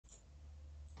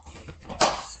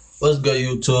What's good,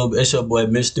 YouTube? It's your boy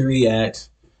Mr. Reacts,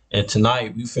 and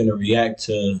tonight we finna react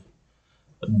to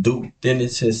Duke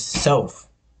Dennis himself.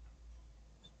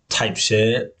 Type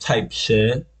shit.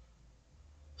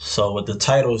 So what the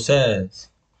title says,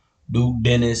 Duke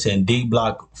Dennis and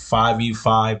DEEBLOCK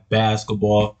 5v5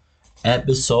 basketball,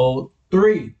 episode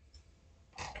 3.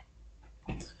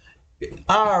 I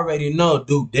already know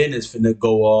Duke Dennis finna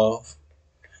go off,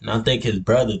 and I think his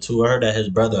brother too. I heard that his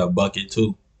brother a bucket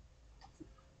too.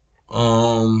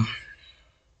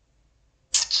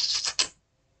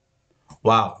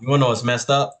 Wow, you wanna know what's messed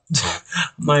up?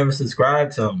 I'm not even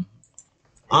subscribed to him.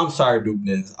 I'm sorry, Duke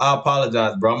Dennis. I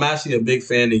apologize, bro. I'm actually a big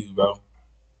fan of you, bro.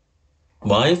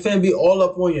 But I ain't finna be all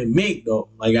up on your meat, though,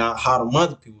 like how the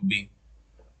other people be.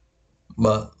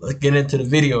 But let's get into the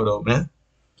video, though, man.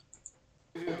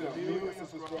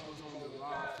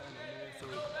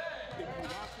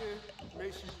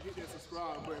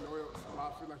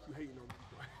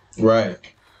 Right.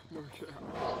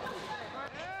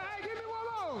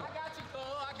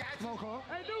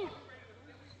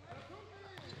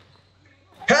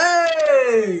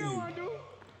 Hey!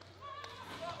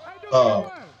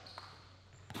 Oh.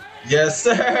 Yes,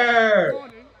 sir!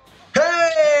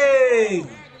 Hey!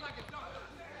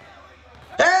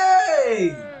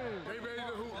 Hey!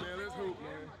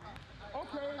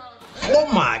 Oh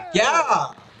my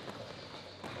God!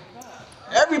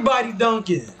 Everybody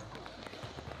dunking.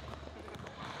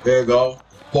 There you go.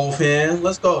 Both hands.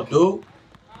 Let's go, dude.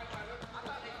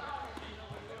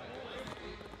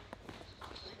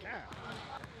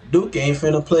 Duke ain't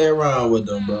finna play around with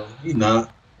them, bro. He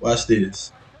not. Watch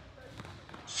this.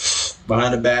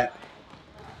 Behind the back.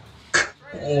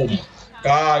 Oh my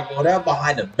God, bro. That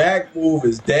behind the back move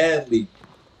is deadly.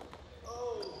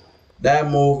 That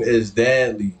move is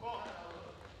deadly.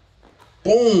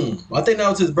 Boom. I think that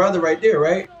was his brother right there,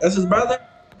 right? That's his brother?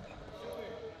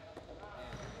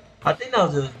 I think that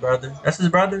was his brother. That's his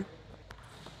brother?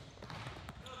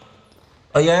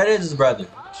 Oh, yeah, it is his brother.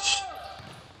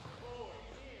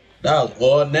 That was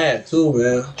all that, too,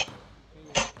 man.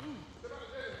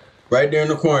 Right there in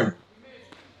the corner.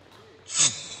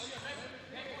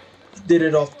 Did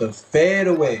it off the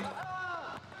fadeaway.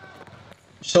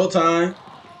 Showtime.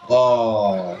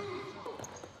 Oh.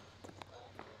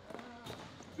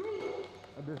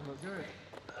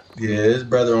 Yeah, his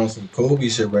brother on some Kobe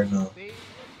shit right now.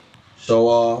 Show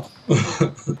off.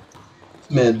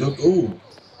 Man, Duke, ooh.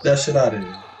 That shit out of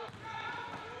here.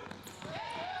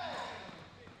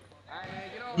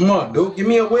 Come on, Duke. Give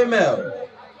me a windmill.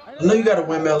 I know you got a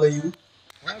windmill in you.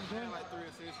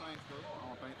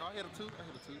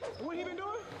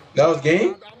 That was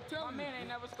game?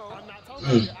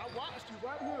 Mm.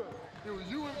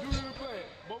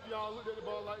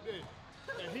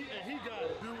 He got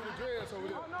it. Dude with the dress over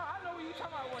there. Oh no, I know what you talking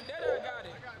about. When that got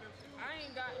it. I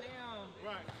ain't got them.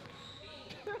 Right.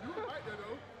 You was right there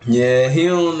though. Yeah, he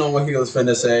don't know what he was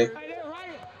finna say.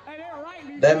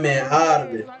 That man out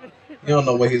of it. He don't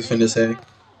know what he was finna say.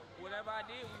 Whatever I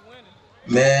did, we winning.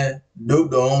 Man,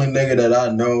 Duke the only nigga that I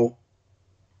know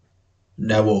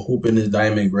that will hoop in his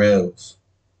diamond grills.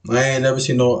 I ain't never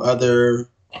seen no other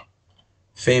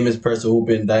famous person hoop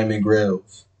in diamond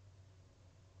grills.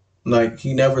 Like,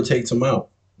 he never takes them out.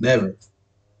 Never.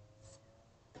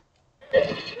 You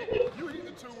hit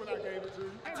the 2 when I gave it to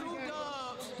you. 2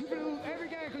 dubs. You finna lose every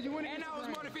game because you win against the grain. And I was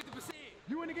more than 50%.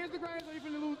 You win against the grain, so you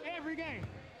finna lose every game.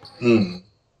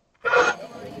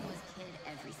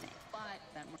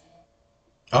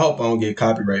 I hope I don't get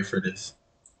copyright for this.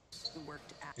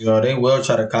 You know, they will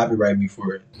try to copyright me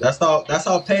for it. That's how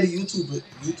petty YouTube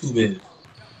is.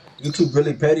 YouTube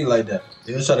really petty like that.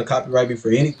 They'll try to copyright me for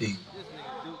anything.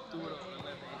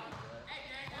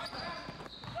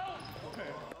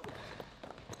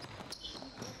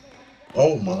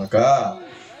 Oh my God.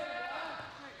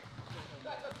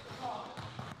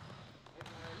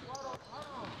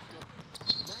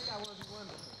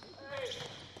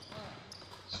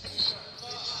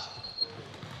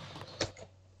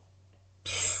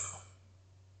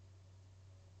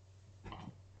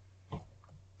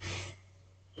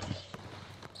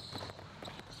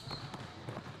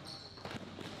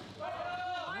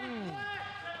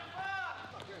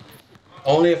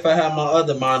 Only if I had my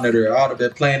other monitor, I would have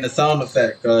been playing the sound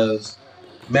effect. Cause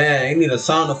man, you need a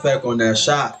sound effect on that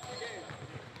shot.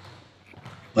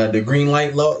 Like the green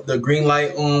light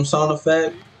sound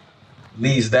effect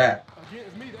needs that.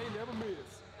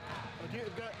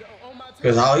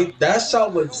 Cause that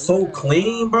shot was so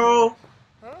clean, bro.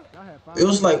 It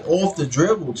was like off the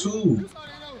dribble too.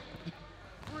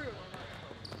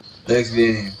 Next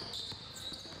game.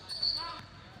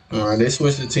 Alright, they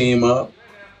switched the team up.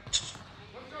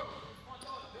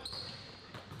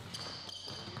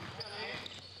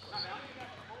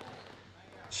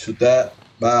 Shoot that.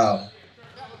 Wow.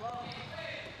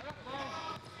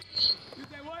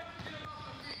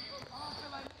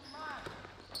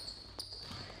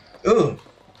 Ugh.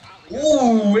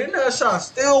 Ooh, and that shot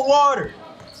still water.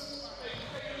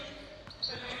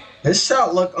 His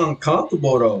shot looked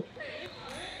uncomfortable though.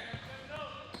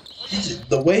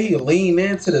 The way he leaned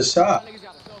into the shot.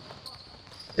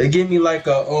 It gave me like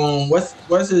a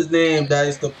what's his name that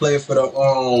used to play for the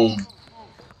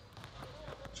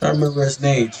trying to remember his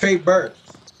name. Trey Burks.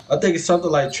 I think it's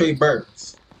something like Trey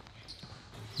Burks.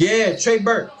 Yeah, Trey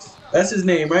Burks. That's his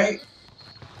name, right?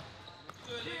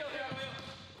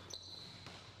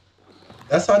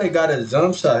 That's how they got his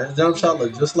jump shot. His jump shot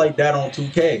looked just like that on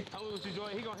 2K.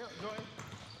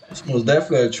 This was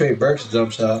definitely a Trey Burks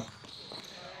jump shot.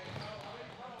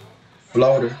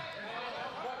 Floater.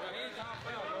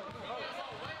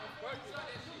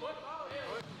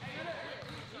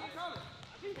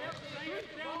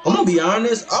 I'm gonna be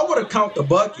honest, I would have counted the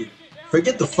bucket.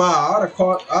 Forget the foul. I'd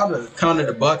have counted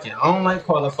the bucket. I don't like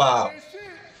calling foul.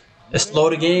 It slows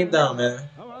the game down, man.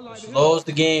 It slows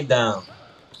the game down.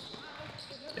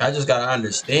 I just gotta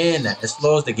understand that. It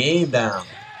slows the game down.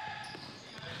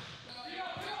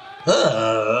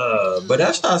 But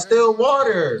that shot still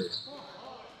water.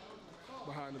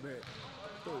 Behind the back.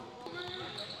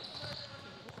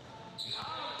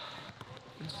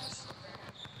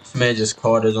 This man just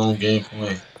caught his own game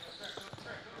point.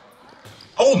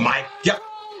 Oh my God.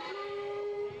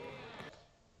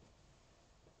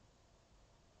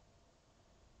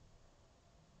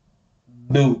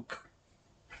 Duke.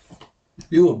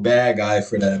 You a bad guy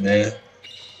for that, man.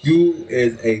 You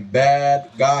is a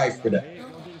bad guy for that.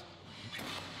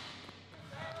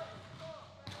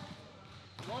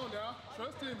 Come on now.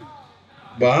 Trust in me.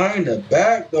 Behind the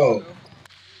back though.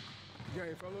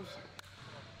 Game, fellas.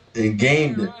 And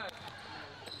gamed it.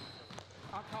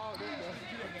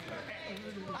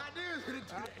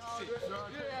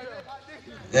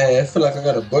 Yeah, I feel like I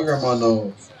got a booger on my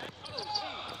nose.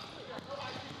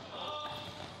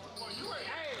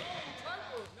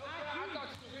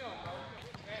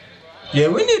 Yeah,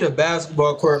 we need a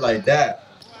basketball court like that.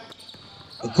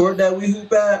 The court that we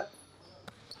hoop at,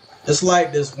 it's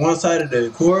like this one side of the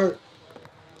court,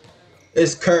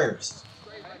 it's cursed.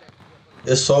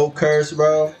 It's so cursed,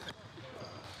 bro.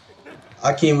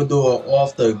 I can't even do it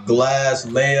off the glass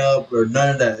layup or none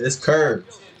of that. It's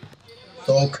curved.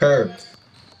 So curved.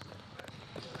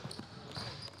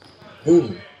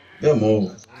 Ooh, good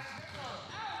move.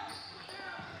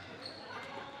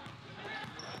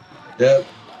 Yep,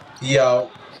 he out.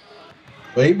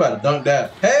 But he about to dunk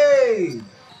that. Hey!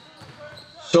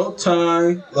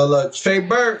 Showtime. Look, Trey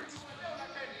Burks.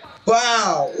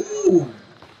 Wow. Ooh.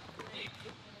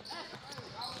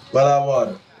 Well, I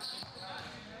water.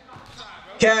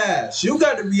 Cash, you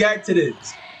got to react to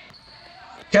this.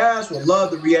 Cash would love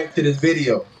to react to this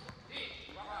video.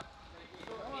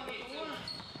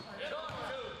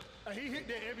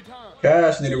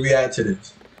 Cash need to react to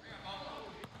this.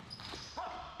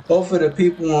 Both of the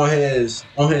people on his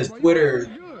Twitter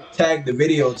tag the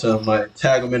video to him, like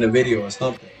tag him in the video or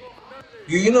something.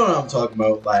 You know what I'm talking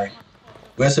about? Like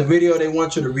when it's a video they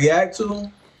want you to react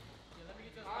to,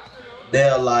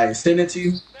 they'll like send it to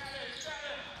you.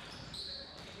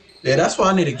 Yeah, that's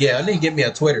what I need to get. I need to get me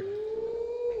a Twitter.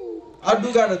 I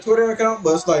do got a Twitter account,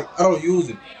 but it's like I don't use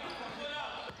it.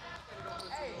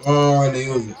 I don't really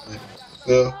use it.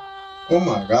 So, oh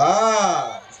my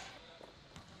God.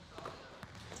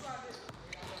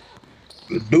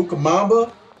 The Duke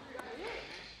Mamba.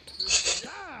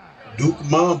 Duke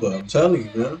Mamba, I'm telling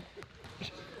you,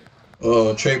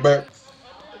 man. Trey Burks.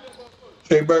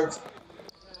 Trey Burks.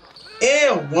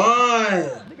 And one.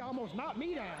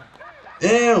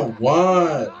 And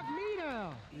one.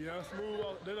 Yeah, smooth.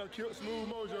 They done killed Smooth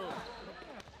Mojo.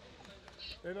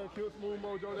 They done killed Smooth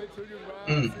Mojo. They took his ride.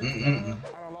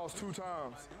 I done lost 2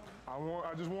 times.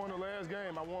 I just won the last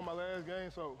game. I won my last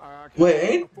game, so I can't. Wait,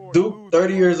 ain't Duke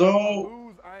 30 years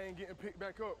old? I ain't getting picked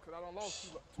back up because I done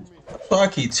lost too many. So I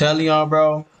keep telling y'all,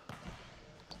 bro.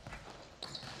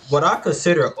 What I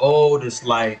consider old is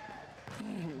like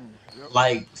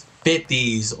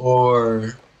 50s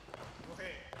or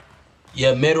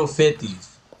middle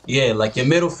 50s. Yeah, like your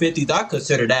middle 50s, I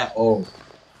consider that old.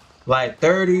 Like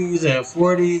 30s and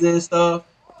 40s and stuff,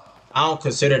 I don't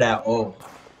consider that old.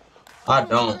 I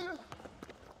don't.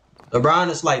 LeBron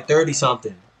is like 30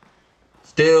 something.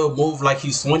 Still move like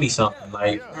he's 20 something.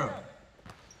 Like, bro.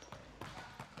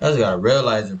 I just gotta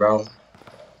realize it, bro.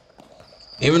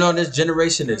 Even though this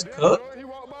generation is cooked,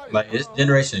 like this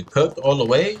generation cooked all the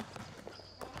way,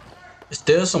 there's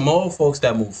still some old folks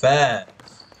that move fast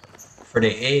for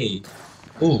their age.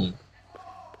 Ooh.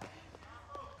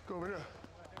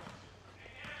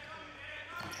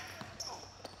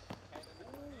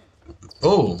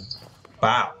 Oh,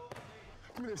 wow.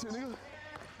 Give me that shit, nigga.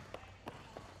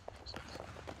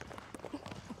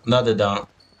 Another dunk.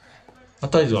 I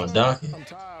thought he was gonna dunk it. I'm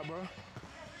tired, bro.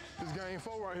 This game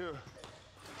 4 right here.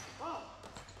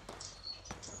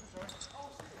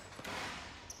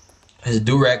 His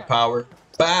do-rag power.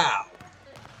 Bow.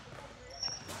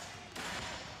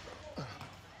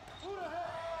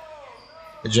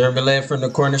 Jeremy Lin from the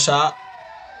corner shot.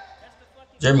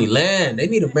 Jeremy Lin, they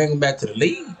need to bring him back to the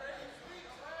league.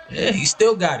 Yeah, he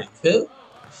still got it, Phil.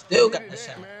 Still got the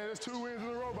shot. Man, that's 2 wins in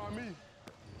a row by me.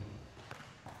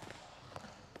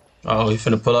 Oh, he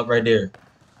finna pull up right there.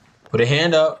 Put a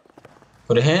hand up.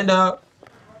 Put a hand up.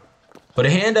 Put a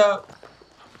hand up.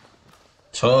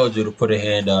 Told you to put a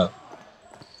hand up.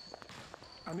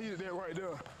 I needed that right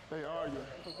there. They argue.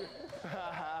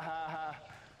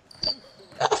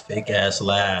 That fake ass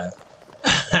laugh.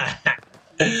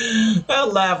 That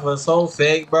laugh was so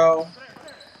fake, bro.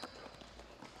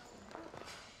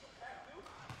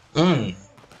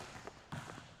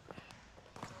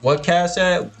 What Cass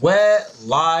said? Wet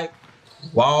like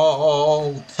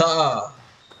water.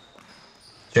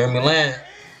 Jeremy Lin.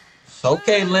 It's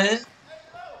okay, Lin.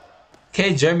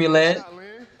 Okay, Jeremy Lin.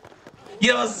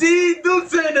 Yo, see, Duke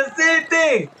said the same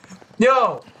thing.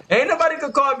 Yo, ain't nobody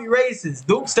could call me racist.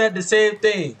 Duke said the same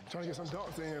thing. Trying to get some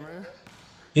dunks in here, man.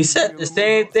 He said the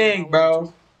same thing,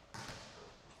 bro.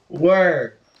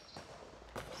 Word.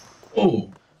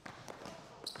 Ooh.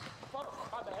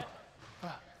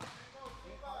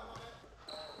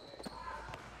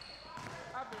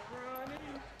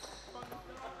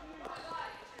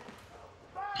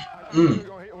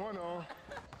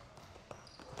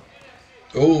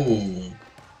 Ooh.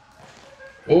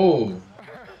 Ooh.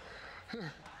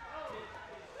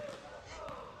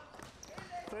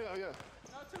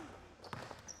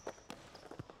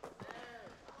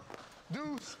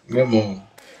 Good move.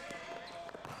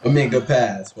 I mean, good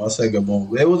pass. Well, I said good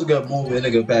move. It was a good move and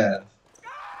a good pass.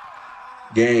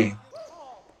 Game.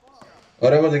 Oh,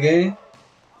 that was a game?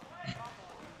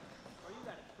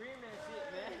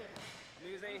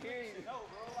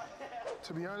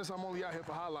 To be honest, I'm only out here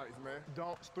for highlights, man.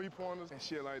 Dunks, 3-pointers, and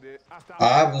shit like that. I stopped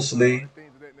Obviously.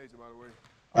 Things of that nature, by the way.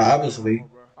 Obviously.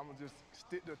 I'm gonna just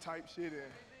stick to type shit in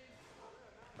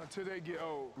until they get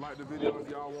old. Like the video if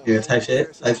y'all want. Yeah, type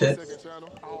shit. Type shit.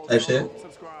 Type shit.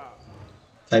 Subscribe.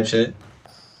 Type shit.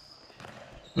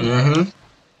 Mm-hmm.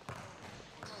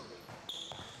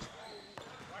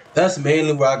 That's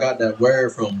mainly where I got that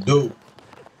word from, Duke.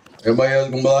 Everybody else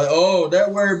gonna be like, oh,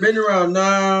 that word been around.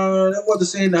 Nah, that wasn't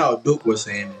saying how Duke was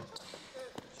saying it.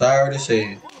 Sorry to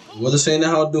say it. Wasn't saying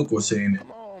how Duke was saying it.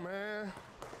 Come on, man.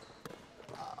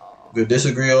 You can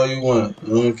disagree all you want. I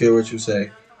don't care what you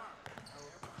say.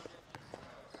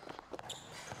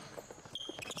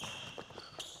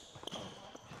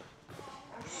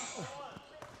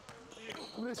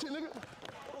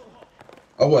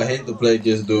 I would hate to play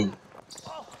against Duke.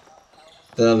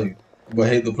 Tell you. I would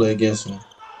hate to play against him.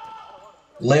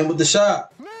 Lin with the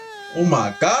shot. Oh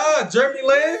my God, Jeremy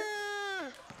Lin.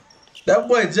 That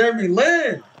boy Jeremy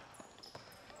Lin.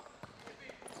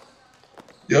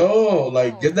 Yo,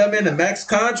 like, give that man a max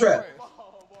contract.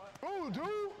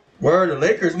 Word, the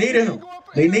Lakers needed him.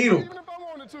 They need him.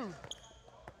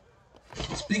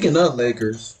 Speaking of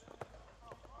Lakers,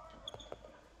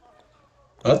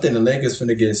 I think the Lakers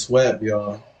finna get swept,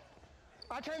 y'all.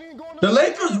 The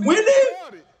Lakers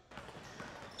winning?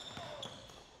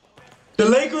 The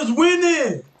Lakers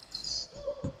winning.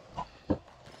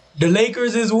 The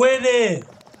Lakers is winning.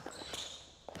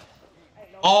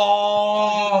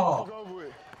 Oh.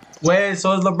 Wait,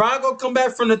 so is LeBron gonna come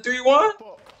back from the 3-1?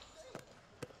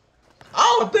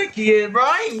 I don't think he is, bro.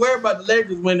 I ain't worried about the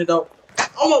Lakers winning, though. I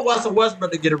want Russell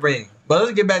Westbrook to get a ring. But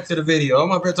let's get back to the video.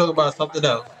 I'm up here talking about something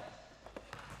else.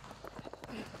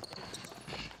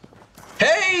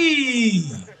 Hey!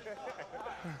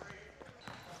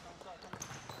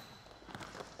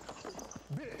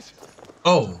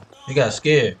 Oh, he got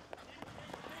scared.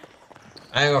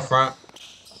 I ain't gonna front.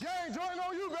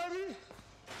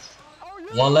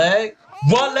 One leg?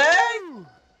 One leg?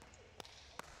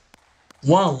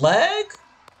 One leg?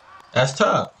 That's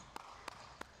tough.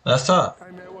 That's tough.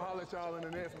 Hey man, we'll holler at y'all in the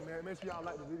next one, man. Make sure y'all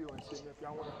like the video and shit, man. If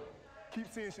y'all wanna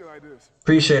keep seeing shit like this.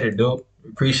 Appreciate it, dude.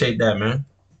 Appreciate that, man.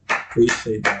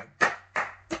 Appreciate that.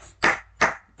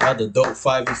 Got the dope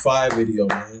 5v5 video,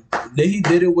 man. He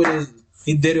did it with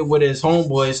his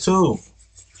homeboys too.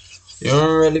 You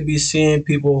don't really be seeing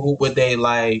people who with their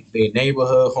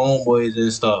neighborhood homeboys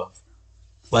and stuff.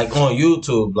 Like on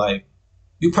YouTube, like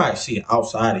you probably see it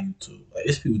outside of YouTube. Like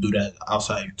there's people do that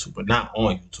outside of YouTube, but not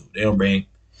on YouTube. They don't bring,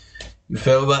 you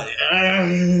feel like,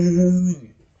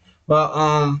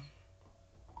 But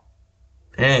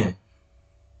and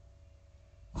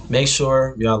make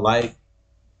sure y'all like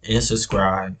and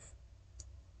subscribe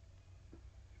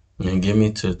and get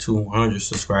me to 200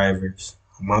 subscribers.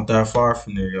 I'm not that far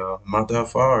from there, y'all. I'm not that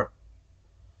far.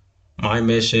 My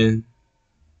mission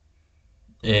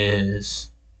is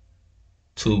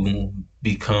to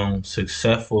become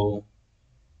successful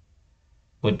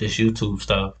with this YouTube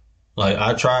stuff. Like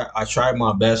I try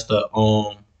my best to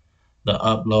the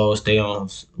upload, stay on.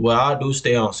 Well, I do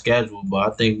stay on schedule,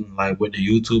 but I think like with the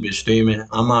YouTube and streaming,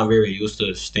 I'm not very used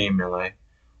to streaming like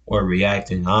or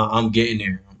reacting. I'm getting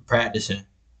there. I'm practicing.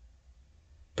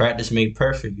 Practice make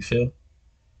perfect. You feel?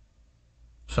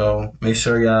 So make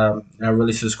sure y'all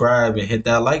really subscribe and hit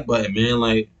that like button, man.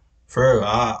 Like for real,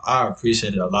 I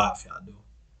appreciate it a lot if y'all do.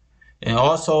 And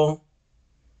also,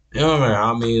 it don't matter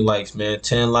how many likes, man.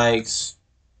 10 likes,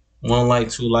 1 like,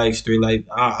 2 likes, 3 likes.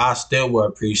 I still would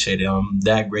appreciate it. I'm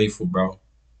that grateful, bro.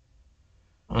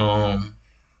 Um,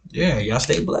 yeah, y'all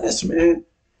stay blessed, man.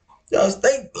 Y'all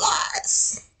stay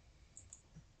blessed.